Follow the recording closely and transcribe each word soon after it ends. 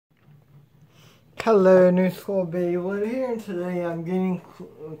Hello, New School B. Well, here today I'm getting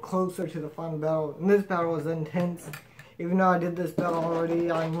closer to the final battle. And this battle was intense. Even though I did this battle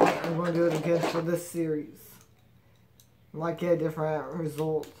already, I'm going to do it again for this series. Might get a different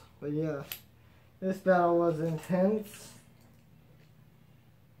result. But yeah, this battle was intense.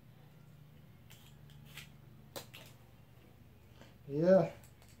 Yeah.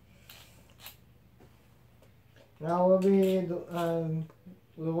 Now will be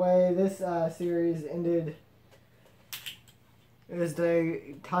the way this series ended is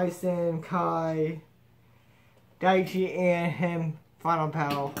the Tyson, Kai, Daichi, and him final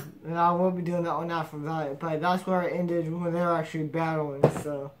battle. And I will be doing that one after that, but that's where it ended when they were actually battling.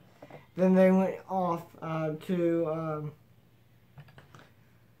 So then they went off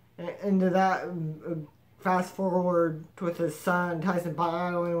into that fast forward with his son, Tyson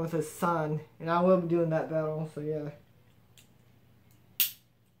battling with his son, and I will be doing that battle. So yeah.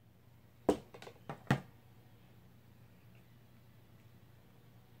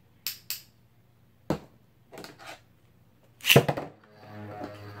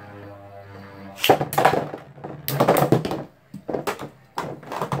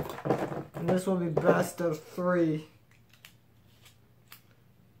 And this will be best of 3.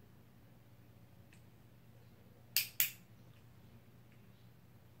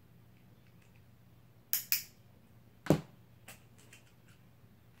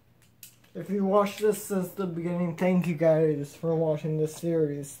 If you watched this since the beginning, thank you guys for watching this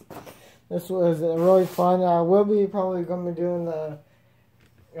series. This was really fun. I will be probably going to be doing the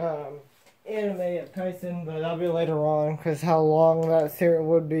anime of Tyson, but that'll be later on because how long that series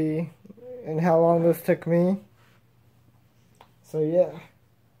would be and how long this took me. So yeah.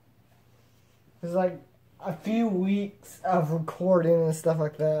 It's like a few weeks of recording and stuff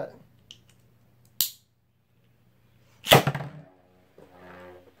like that.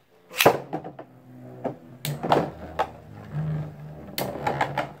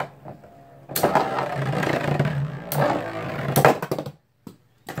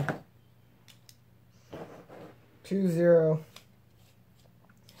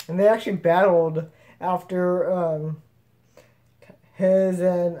 And they actually battled after his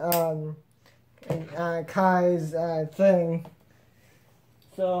and Kai's thing.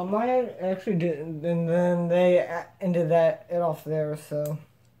 So mine actually didn't, and then they ended it off there. So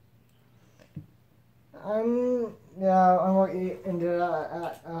I'm going to end it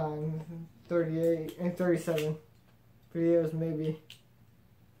at 38 and 37 videos maybe.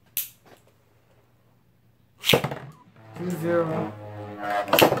 2-0.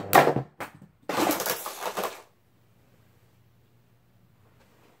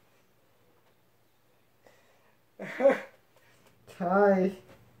 Tie.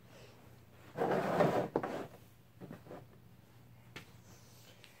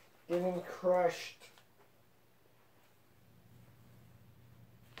 Getting crushed.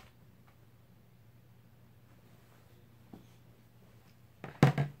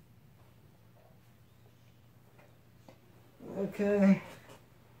 Okay.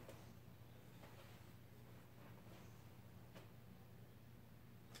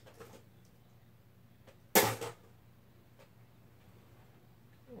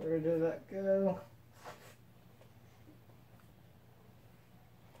 Where did that go?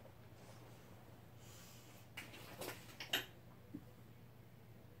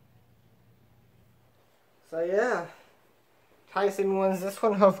 So yeah, Tyson wins this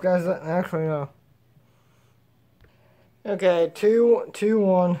one. Hope you guys actually know. Okay,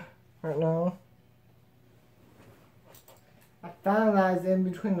 2-1 right now. I found that it's in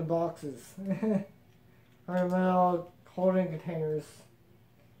between the boxes. Or little holding containers.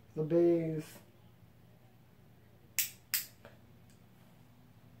 The bees.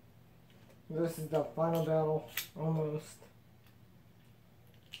 This is the final battle, almost.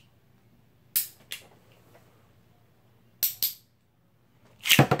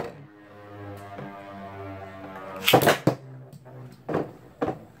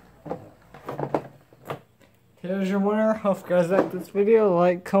 Here's your winner. Hope you guys like this video.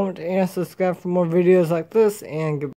 Like, comment, and subscribe for more videos like this. And goodbye.